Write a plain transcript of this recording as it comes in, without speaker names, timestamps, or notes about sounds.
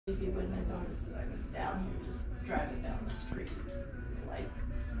noticed that I was down here just driving down the street, like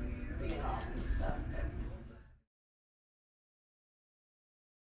being off and stuff.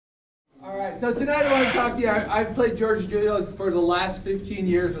 All right, so tonight I want to talk to you. I've played George Juilliard for the last 15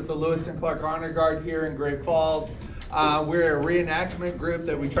 years with the Lewis and Clark Honor Guard here in Great Falls. We're a reenactment group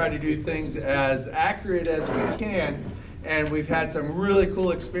that we try to do things as accurate as we can, and we've had some really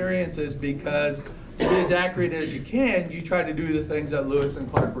cool experiences because to be as accurate as you can, you try to do the things that Lewis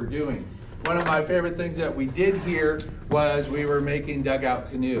and Clark were doing. One of my favorite things that we did here was we were making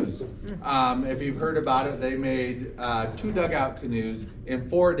dugout canoes. If you've heard about it, they made 2 dugout canoes in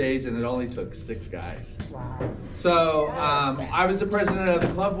 4 days, and it only took 6 guys. Wow. So I was the president of the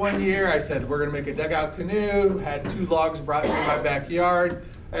club one year. I said, we're gonna make a dugout canoe, had 2 logs brought to my backyard.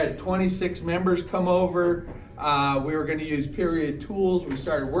 I had 26 members come over. We were gonna use period tools. We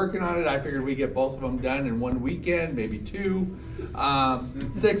started working on it. I figured we'd get both of them done in 1 weekend, maybe 2.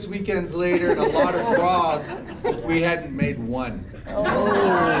 6 weekends later and a lot of grog, we hadn't made 1.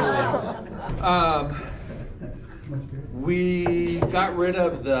 We got rid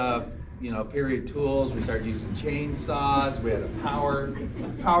of the period tools. We started using chainsaws. We had a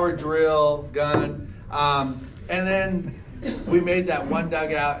power drill gun. And then we made that 1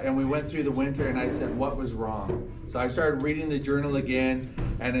 dugout and we went through the winter, and I said, what was wrong? So I started reading the journal again,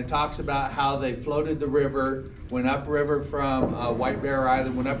 and it talks about how they floated the river, went upriver from White Bear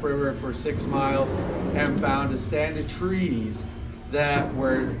Island, went upriver for 6 miles, and found a stand of trees that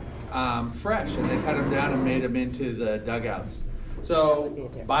were fresh, and they cut them down and made them into the dugouts. So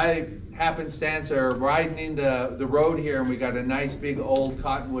by happenstance, they're widening the road here, and we got a nice big old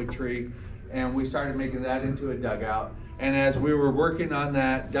cottonwood tree, and we started making that into a dugout. And as we were working on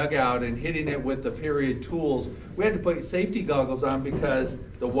that dugout and hitting it with the period tools, we had to put safety goggles on because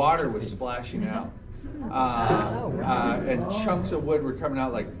the water was splashing out. And chunks of wood were coming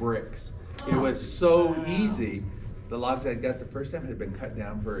out like bricks. It was so easy. The logs I got the first time had been cut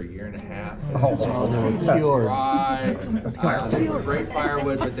down for 1.5 years. Dry. They were great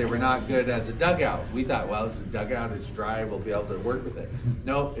firewood, but they were not good as a dugout. We thought, well, it's a dugout, it's dry, we'll be able to work with it.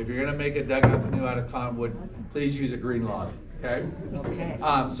 Nope, if you're gonna make a dugout canoe out of cottonwood, please use a green log, okay? Okay.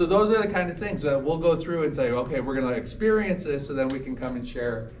 So those are the kind of things that we'll go through and say, okay, we're gonna experience this so then we can come and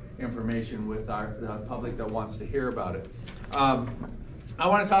share information with the public that wants to hear about it. I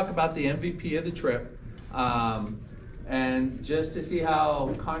wanna talk about the MVP of the trip. And just to see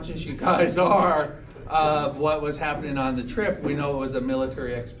how conscious you guys are of what was happening on the trip, we know it was a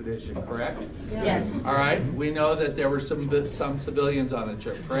military expedition, correct? Yes. All right, we know that there were some civilians on the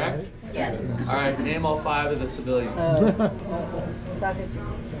trip, correct? Yes. All right, name all 5 of the civilians.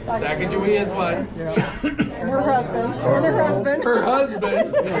 Sacagawea is one. Yeah. And her husband. And her husband. Her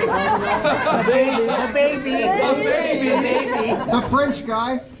husband. A baby. The French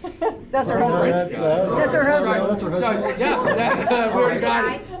guy. That's her husband. That's her husband. That's her husband. Yeah, we already got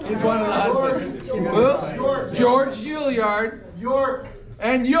it. He's one of the husbands. George Juilliard. York.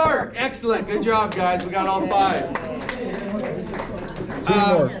 And York. Excellent. Good job, guys. We got all 5.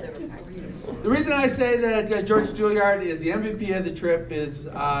 The reason I say that George Juilliard is the MVP of the trip is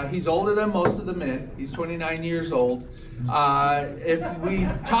he's older than most of the men. He's 29 years old. If we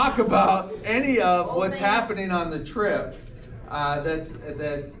talk about any of what's happening on the trip,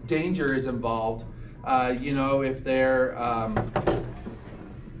 that danger is involved. If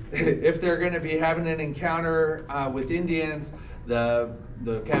they're going to be having an encounter with Indians, the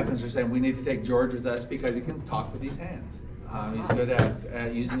captains are saying we need to take George with us because he can talk with his hands. He's good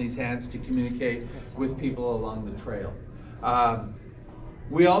at using his hands to communicate with people along the trail.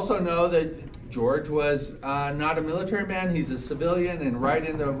 We also know that George was not a military man, he's a civilian, and right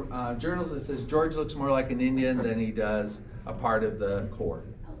in the journals it says George looks more like an Indian than he does a part of the Corps.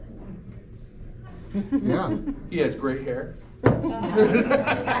 Yeah. He has great hair.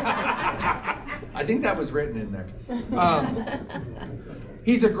 I think that was written in there.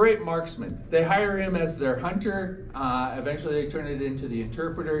 He's a great marksman. They hire him as their hunter. Eventually they turn it into the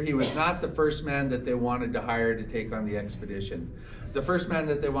interpreter. He was not the first man that they wanted to hire to take on the expedition. The first man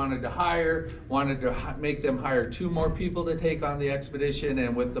that they wanted to hire wanted to make them hire 2 more people to take on the expedition,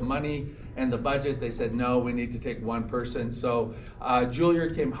 and with the money and the budget, they said, no, we need to take 1 person. So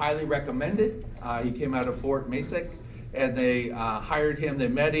Juilliard came highly recommended. He came out of Fort Massac, and they hired him, they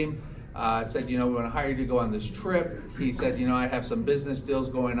met him, said, we want to hire you to go on this trip. He said, I have some business deals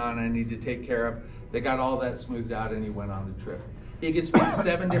going on I need to take care of. They got all that smoothed out, and he went on the trip. He could speak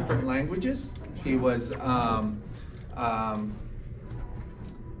 7 different languages. He was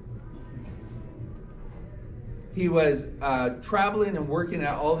traveling and working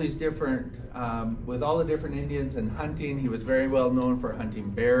at all these different with all the different Indians and hunting. He was very well known for hunting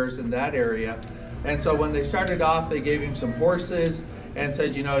bears in that area. And so when they started off, they gave him some horses and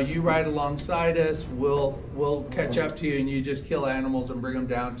said, you know, you ride alongside us, we'll catch up to you, and you just kill animals and bring them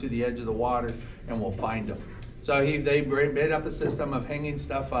down to the edge of the water, and we'll find them. So they made up a system of hanging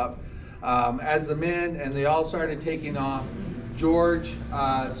stuff up. As the men, and they all started taking off, George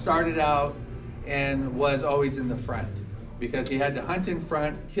started out and was always in the front because he had to hunt in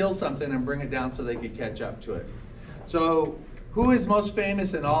front, kill something, and bring it down so they could catch up to it. So who is most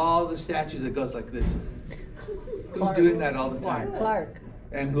famous in all the statues that goes like this? Who's doing that all the time? Clark.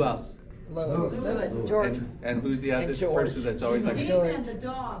 And who else? Lewis. George. And who's the other person that's always like George. And the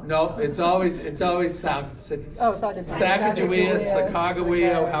dog. No, it's always Sacagawea,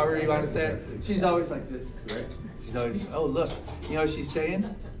 Sacagawea, however you want to say it. She's always like this, right? She's always, oh look, you know what she's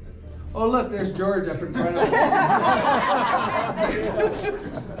saying? Oh look, there's George up in front of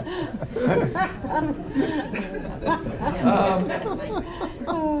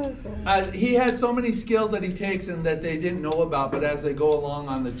us. He has so many skills that he takes and that they didn't know about, but as they go along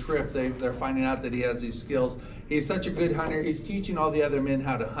on the trip, they're finding out that he has these skills. He's such a good hunter. He's teaching all the other men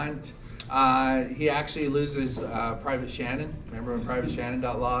how to hunt. He actually loses Private Shannon. Remember when Private Shannon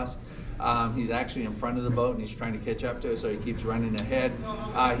got lost? He's actually in front of the boat and he's trying to catch up to us, so he keeps running ahead.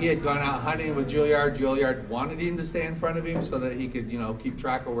 He had gone out hunting with Juilliard. Juilliard wanted him to stay in front of him so that he could, you know, keep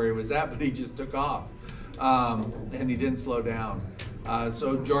track of where he was at, but he just took off. And he didn't slow down.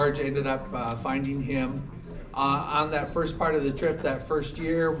 So George ended up finding him on that first part of the trip, that first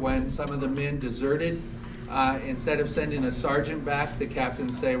year when some of the men deserted. Instead of sending a sergeant back, the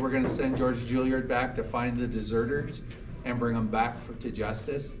captains say, we're going to send George Juilliard back to find the deserters and bring them back to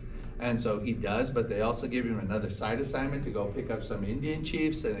justice. And so he does, but they also give him another side assignment to go pick up some Indian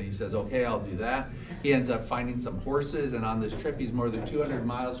chiefs, and he says, okay, I'll do that. He ends up finding some horses, and on this trip, he's more than 200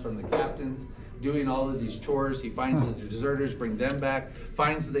 miles from the captains, doing all of these chores. He finds the deserters, brings them back,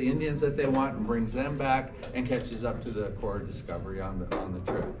 finds the Indians that they want and brings them back, and catches up to the Corps of Discovery on the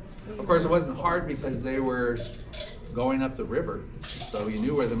trip. Of course, it wasn't hard because they were going up the river, so you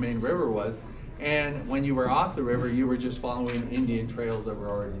knew where the main river was. And when you were off the river, you were just following Indian trails that were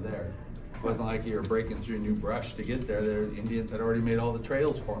already there. It wasn't like you were breaking through new brush to get there. The Indians had already made all the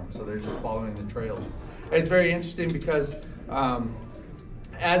trails for them, so they're just following the trails. It's very interesting because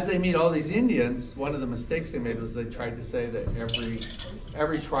as they meet all these Indians, one of the mistakes they made was they tried to say that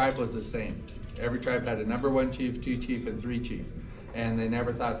every tribe was the same. Every tribe had a number 1 chief, 2 chief, and 3 chief. And they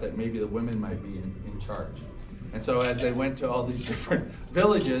never thought that maybe the women might be in charge. And so as they went to all these different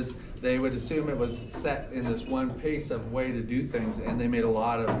villages, they would assume it was set in this one pace of way to do things, and they made a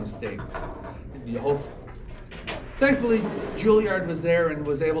lot of mistakes. Thankfully, Juilliard was there and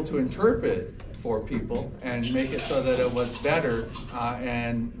was able to interpret for people and make it so that it was better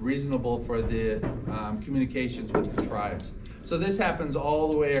and reasonable for the communications with the tribes. So this happens all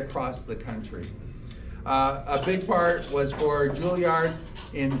the way across the country. A big part was for Juilliard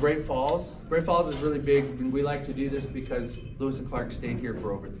in Great Falls. Great Falls is really big, and we like to do this because Lewis and Clark stayed here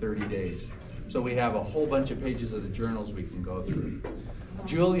for over 30 days. So we have a whole bunch of pages of the journals we can go through.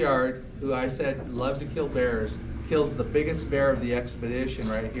 Juilliard, who I said loved to kill bears, kills the biggest bear of the expedition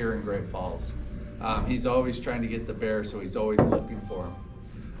right here in Great Falls. He's always trying to get the bear, so he's always looking for him.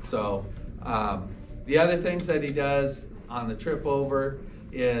 So the other things that he does on the trip over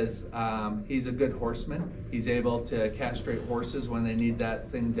is he's a good horseman. He's able to castrate horses when they need that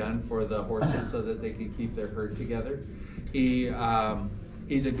thing done for the horses so that they can keep their herd together. He's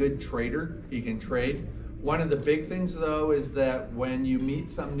a good trader. He can trade. One of the big things though is that when you meet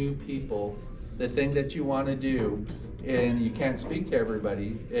some new people, the thing that you want to do, and you can't speak to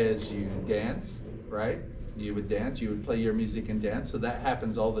everybody, is you dance, right? You would dance, you would play your music and dance. So that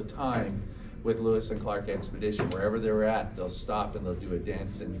happens all the time with Lewis and Clark Expedition. Wherever they're at, they'll stop and they'll do a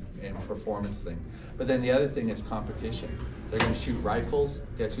dance and performance thing. But then the other thing is competition. They're going to shoot rifles.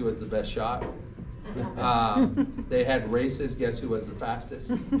 Guess who was the best shot? They had races. Guess who was the fastest?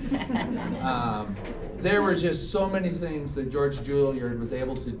 There were just so many things that George Juilliard was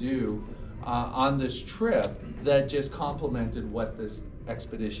able to do on this trip that just complemented what this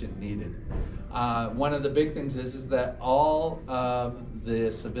expedition needed. One of the big things is that all of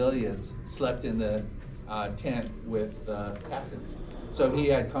the civilians slept in the tent with the captains. So he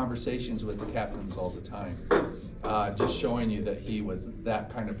had conversations with the captains all the time, just showing you that he was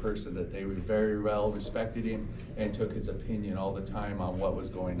that kind of person, that they were very well respected him and took his opinion all the time on what was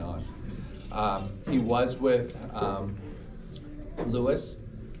going on. He was with Lewis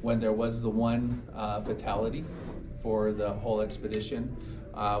when there was the one fatality for the whole expedition,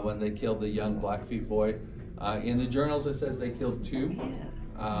 when they killed the young Blackfeet boy. In the journals it says they killed 2.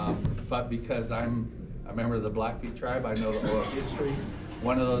 But because I'm a member of the Blackfeet tribe, I know the oral history.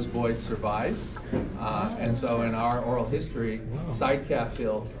 One of those boys survived. And so in our oral history, Sidecalf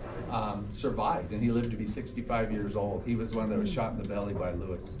Hill survived, and he lived to be 65 years old. He was one that was shot in the belly by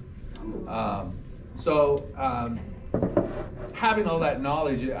Lewis. Having all that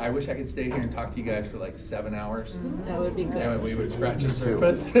knowledge, I wish I could stay here and talk to you guys for like 7 hours. That would be good. And we would scratch the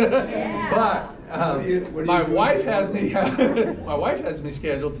surface. But my wife has me my wife has me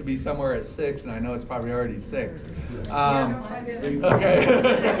scheduled to be somewhere at 6, and I know it's probably already 6. Okay.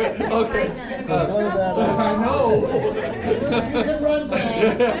 Okay. I know. You can run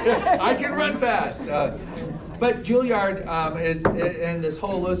fast. I can run fast. But Juilliard and this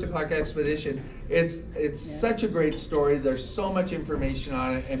whole Lewis and Clark expedition, it's such a great story. There's so much information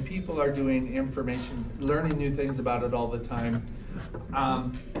on it, and people are doing information, learning new things about it all the time.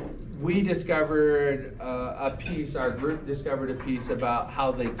 We discovered a piece, our group discovered a piece about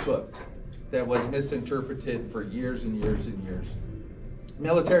how they cooked that was misinterpreted for years and years and years.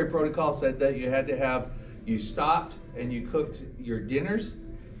 Military protocol said that you stopped and you cooked your dinners,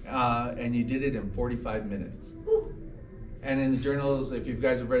 and you did it in 45 minutes. And in the journals, if you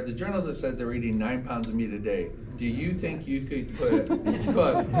guys have read the journals, it says they're eating 9 pounds of meat a day. Do you think you could cook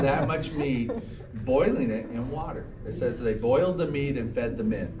that much meat, boiling it in water? It says they boiled the meat and fed the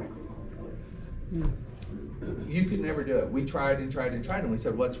men. You could never do it. We tried and tried and tried, and we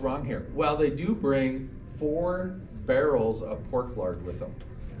said, what's wrong here? Well, they do bring 4 barrels of pork lard with them.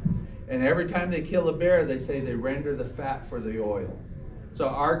 And every time they kill a bear, they say they render the fat for the oil. So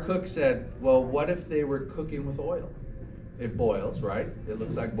our cook said, well, what if they were cooking with oil? It boils, right? It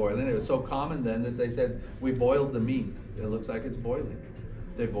looks like boiling. It was so common then that they said, we boiled the meat. It looks like it's boiling.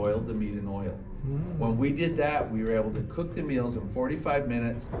 They boiled the meat in oil. When we did that, we were able to cook the meals in 45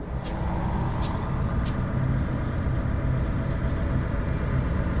 minutes.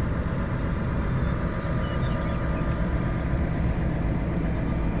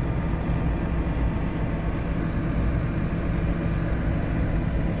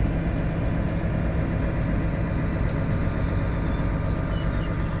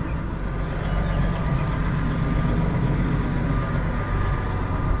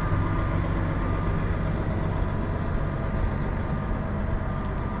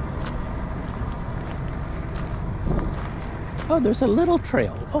 Oh, there's a little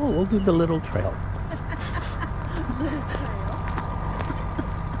trail. Oh, we'll do the little trail.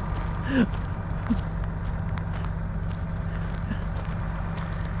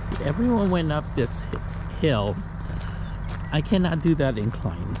 Everyone went up this hill. I cannot do that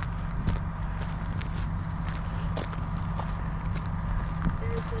incline.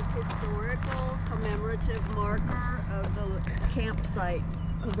 There's a historical commemorative marker of the campsite,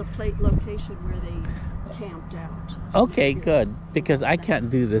 of the plate location where they camped out. Okay, good, because I can't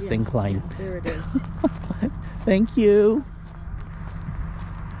do this incline. There it is. Thank you.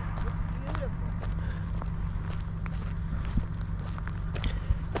 It's beautiful.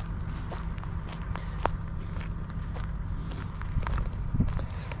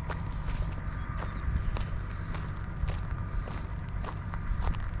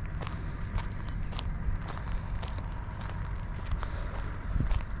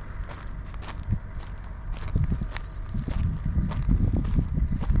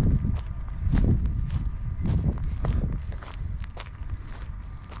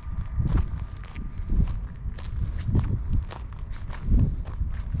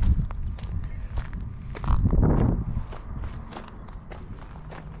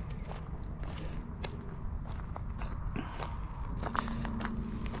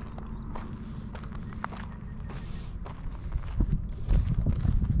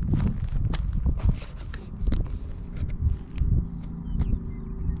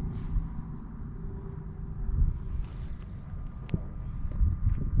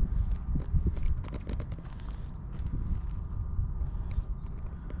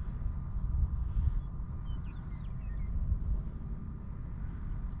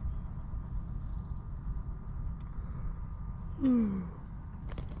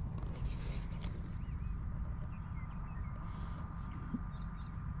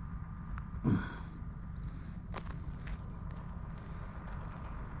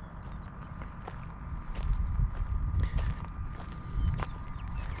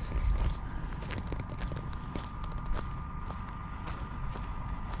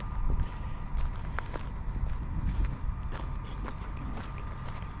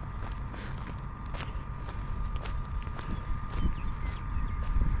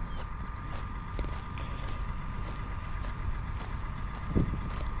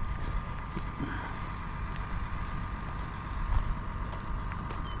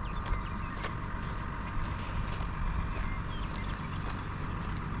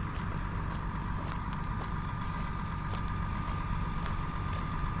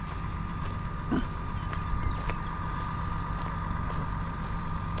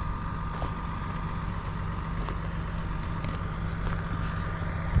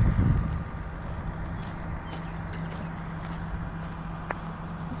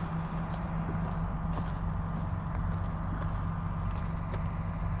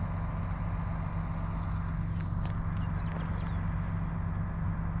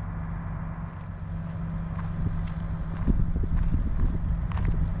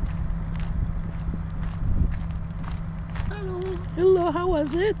 So how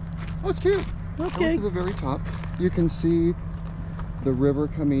was it? Oh, it's cute. I Okay. went to the very top. You can see the river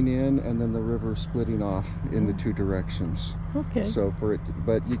coming in and then the river splitting off in the two directions. Okay. So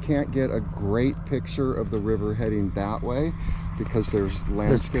but you can't get a great picture of the river heading that way because there's There's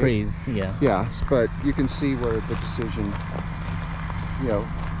landscape. trees, yeah. Yeah, but you can see where the decision,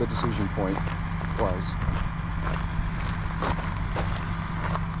 the decision point was.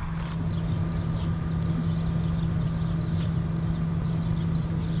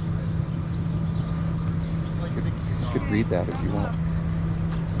 You could read that if you want.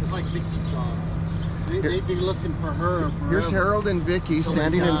 It's like Vicky's dogs. They'd be looking for her. Here's forever. Harold and Vicky So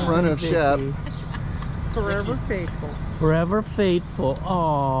standing in yeah. front of Shep. Forever faithful. Forever faithful.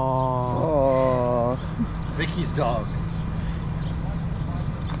 Aww. Aww. Vicky's dogs.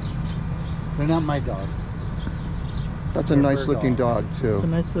 They're not my dogs. That's a They're nice her looking dogs. dog It's a too.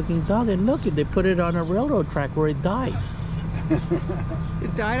 nice looking dog. And look, they put it on a railroad track where it died.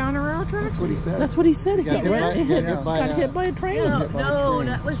 It died on a railroad track? That's what he said. That's what he said. It Got got, hit by a train. No, by a no, train.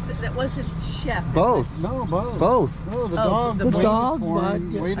 that wasn't Shep. Both. No, both. Both. No, the Oh, dog. the waited dog, for but-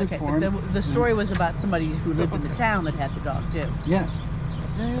 him, waited Okay, for him. the story was about somebody who lived in the town that had the dog too. Yeah.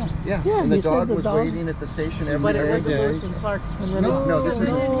 Yeah. Yeah. Yeah, And the he said dog the was dog- waiting at the station every But it day. wasn't day. Lewis and Clark's. No, this We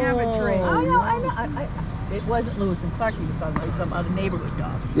is. didn't have a train. I know. It wasn't Lewis and Clark he was talking about. He was talking about a neighborhood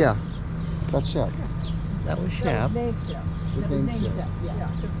dog. Yeah. That's Shep. That was That Shep. was named Shep. The That was name's named Shep. Shep. Yeah,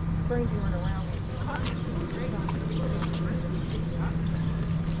 because trains weren't around.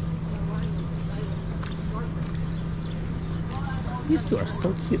 These two are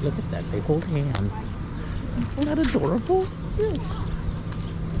so cute. Look at that. They hold hands. Isn't that adorable? Yes.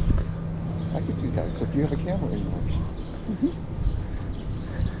 I could do that, except you have a camera in yours.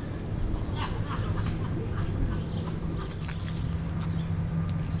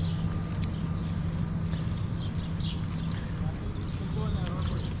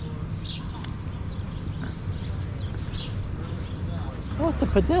 Oh, it's a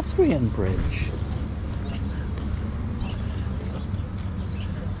pedestrian bridge.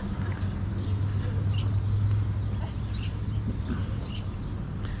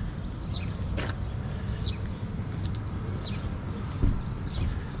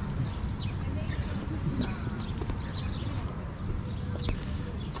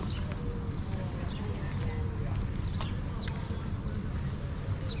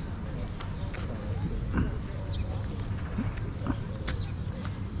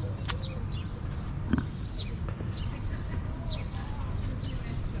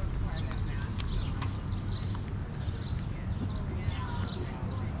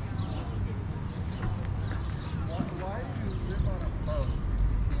 Why do you live on a boat if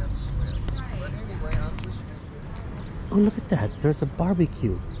you can't swim? But anyway, I'm just... Oh, look at that. There's a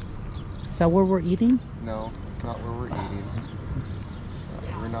barbecue. Is that where we're eating? No, it's not where we're eating.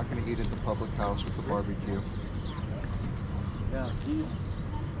 We're not going to eat at the public house with the barbecue. Yeah.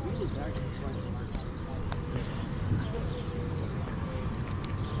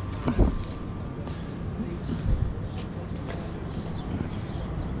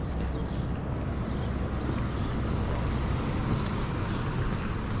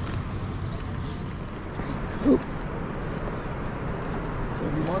 So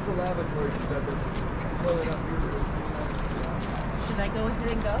if you want the lavatory, you got the toilet up here. Should I go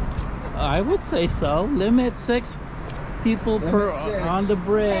ahead and go? I would say so. Limit 6 people per Limit 6. on the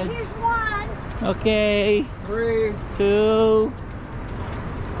bridge. Here's one. Okay. 3. 2.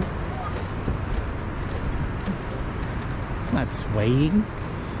 It's not swaying.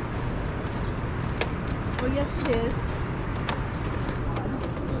 Oh, yes, it is.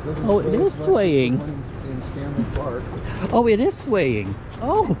 Oh, it is swaying. In Stanley Park. Oh, it is swaying.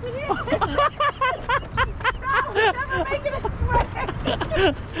 Oh. Never making it sway.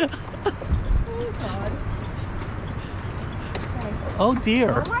 Oh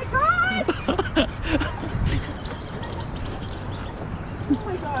dear. Oh my God! Oh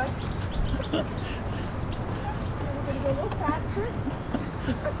my God! We're gonna go a little faster.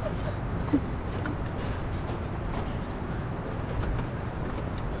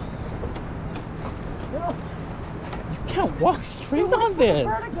 You can't walk straight on this.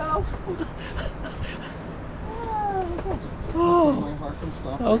 Vertigo. Oh. My heart can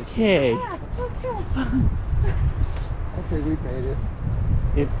stop. Okay. Okay, we made it.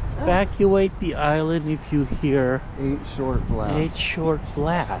 Evacuate the island if you hear 8 short blasts. 8 short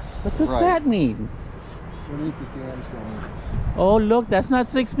blasts. What does Right. that mean? What means the dam's going? Oh, look, that's not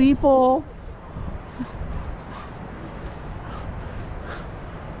 6 people.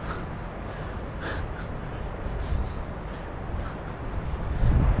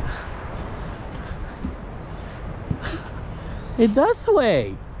 It does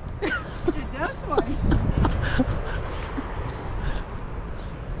sway. It does sway.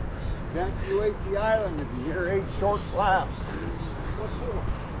 Evacuate the island if you hear 8 short blasts.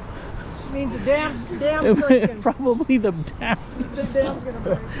 Means the dam's breaking. Probably the dam. The dam's gonna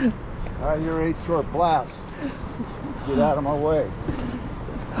break. I hear 8 short blasts. Get out of my way.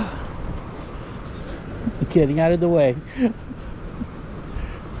 Getting out of the way.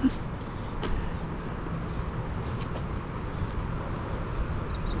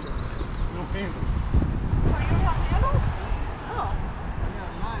 No pain.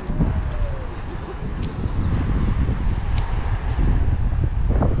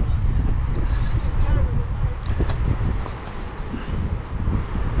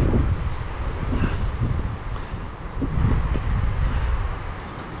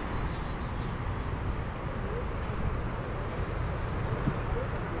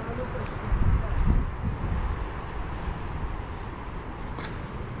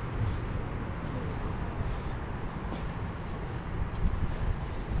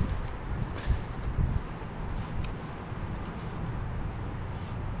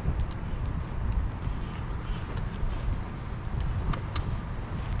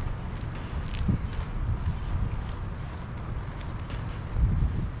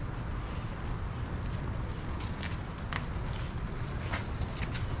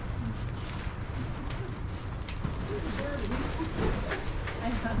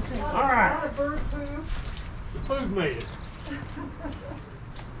 Food made it.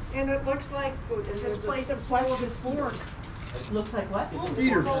 And it looks like this place is full of spores. Looks like what?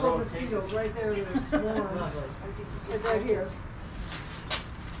 It's full of mosquitoes right there. There's swarms. Like right here.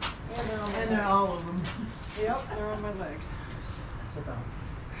 And they're all over them. Yep, they're on my legs.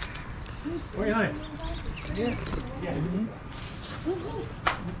 What do you think? Yeah.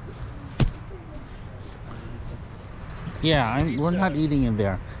 Yeah, we're not eating in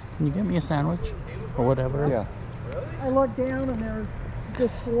there. Can you get me a sandwich or whatever? Yeah. I looked down and there's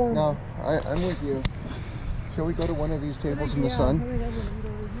just swarms. No, I'm with you. Shall we go to one of these tables in the Yeah, I sun? think I'm gonna eat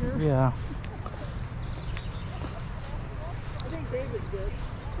over here. Yeah. I think David's good.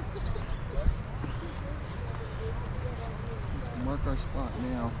 Mark our spot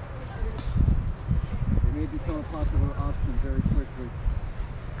now. It may become a popular option very quickly.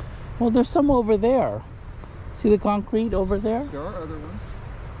 Well, there's some over there. See the concrete over there? There are other ones.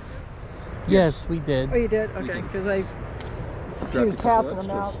 Yes, we did. Oh, you did? We Okay, did. because he Grab was a couple passing them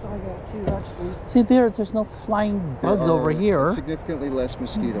out, extras. so I got 2 extras. See there's no flying There bugs over are here. Significantly less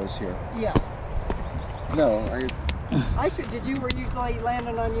mosquitoes here. Yes. No, Were you like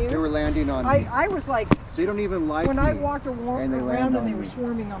landing on you? they were landing on me. I was like, They don't even like When me. I walked and they around land and on they were me.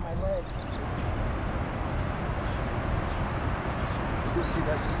 swarming on my legs. You see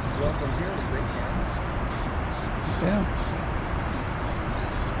that just as well from here as they can. Yeah.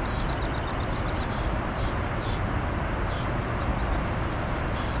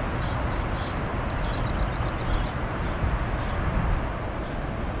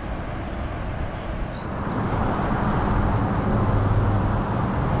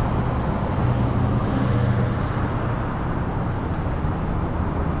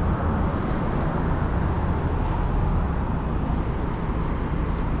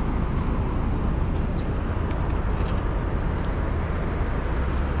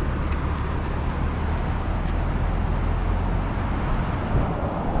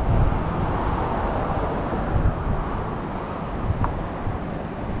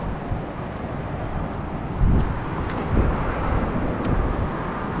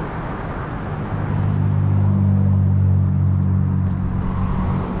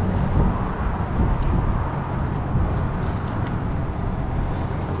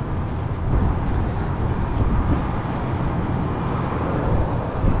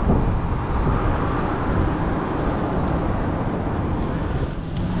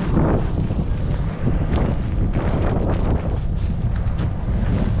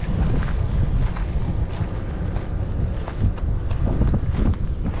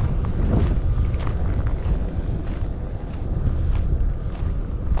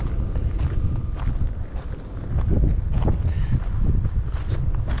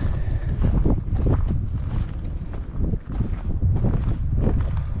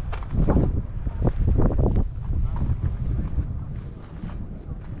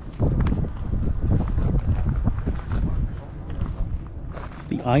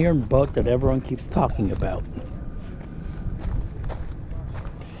 The iron boat that everyone keeps talking about.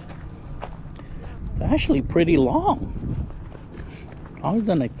 It's actually pretty long. Longer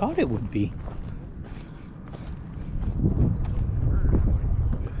than I thought it would be.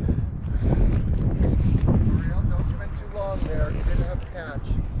 Don't spend too long there.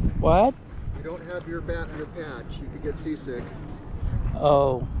 What? You don't have your patch, you could get seasick.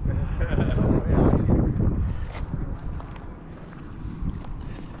 Oh.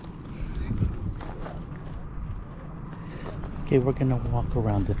 Okay, we're gonna walk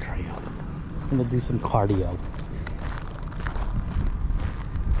around the trail. We're gonna do some cardio.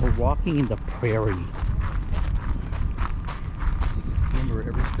 We're walking in the prairie. Remember,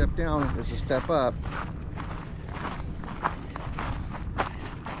 every step down is a step up.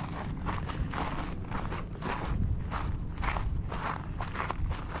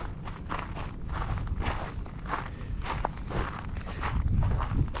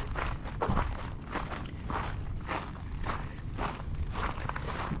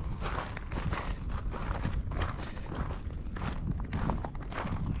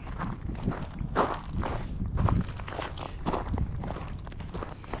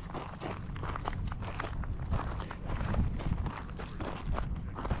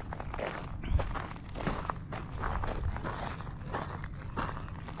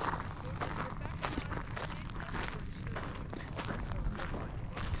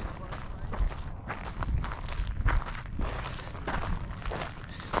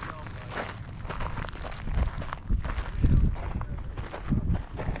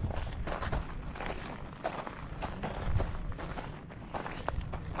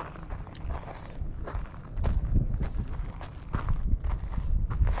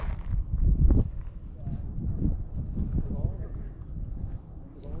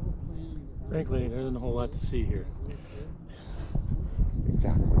 Frankly, there isn't a whole lot to see here.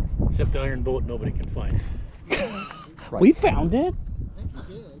 Exactly. Except the iron boat nobody can find. Right. We found it.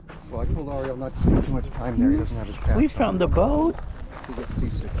 Well, I told Ariel not to spend too much time there. He doesn't have his patch. We found the boat. He gets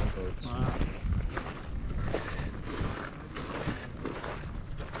seasick on boats.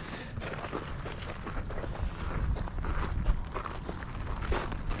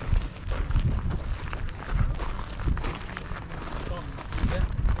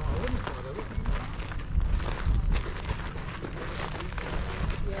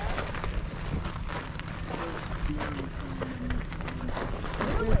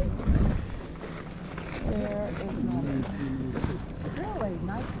 Really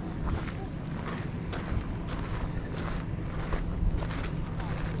nice.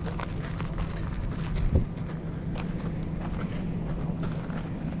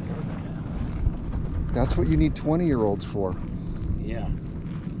 That's what you need 20-year-olds for. Yeah.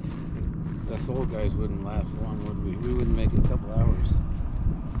 Us old guys wouldn't last long, would we? We wouldn't make it a couple hours.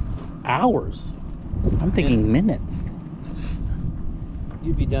 Hours. I'm thinking minutes.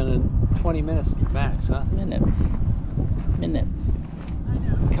 You'd be done in 20 minutes max, huh? Minutes. Minutes.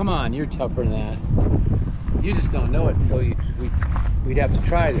 Come on, you're tougher than that. You just don't know it until we'd have to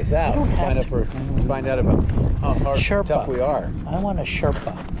try this out don't to have find out about how hard Sherpa. tough we are. I want a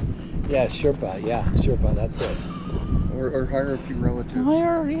Sherpa. Yeah, Sherpa, that's it. Or hire a few relatives.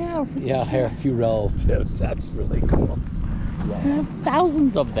 Yeah. Yeah, hire a few relatives. That's really cool. I have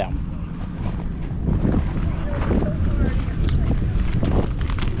thousands of them.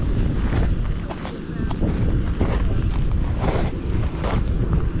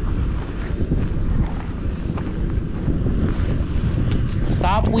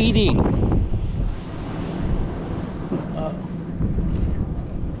 Stop weeding.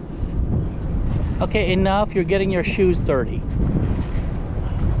 Okay, enough. You're getting your shoes dirty.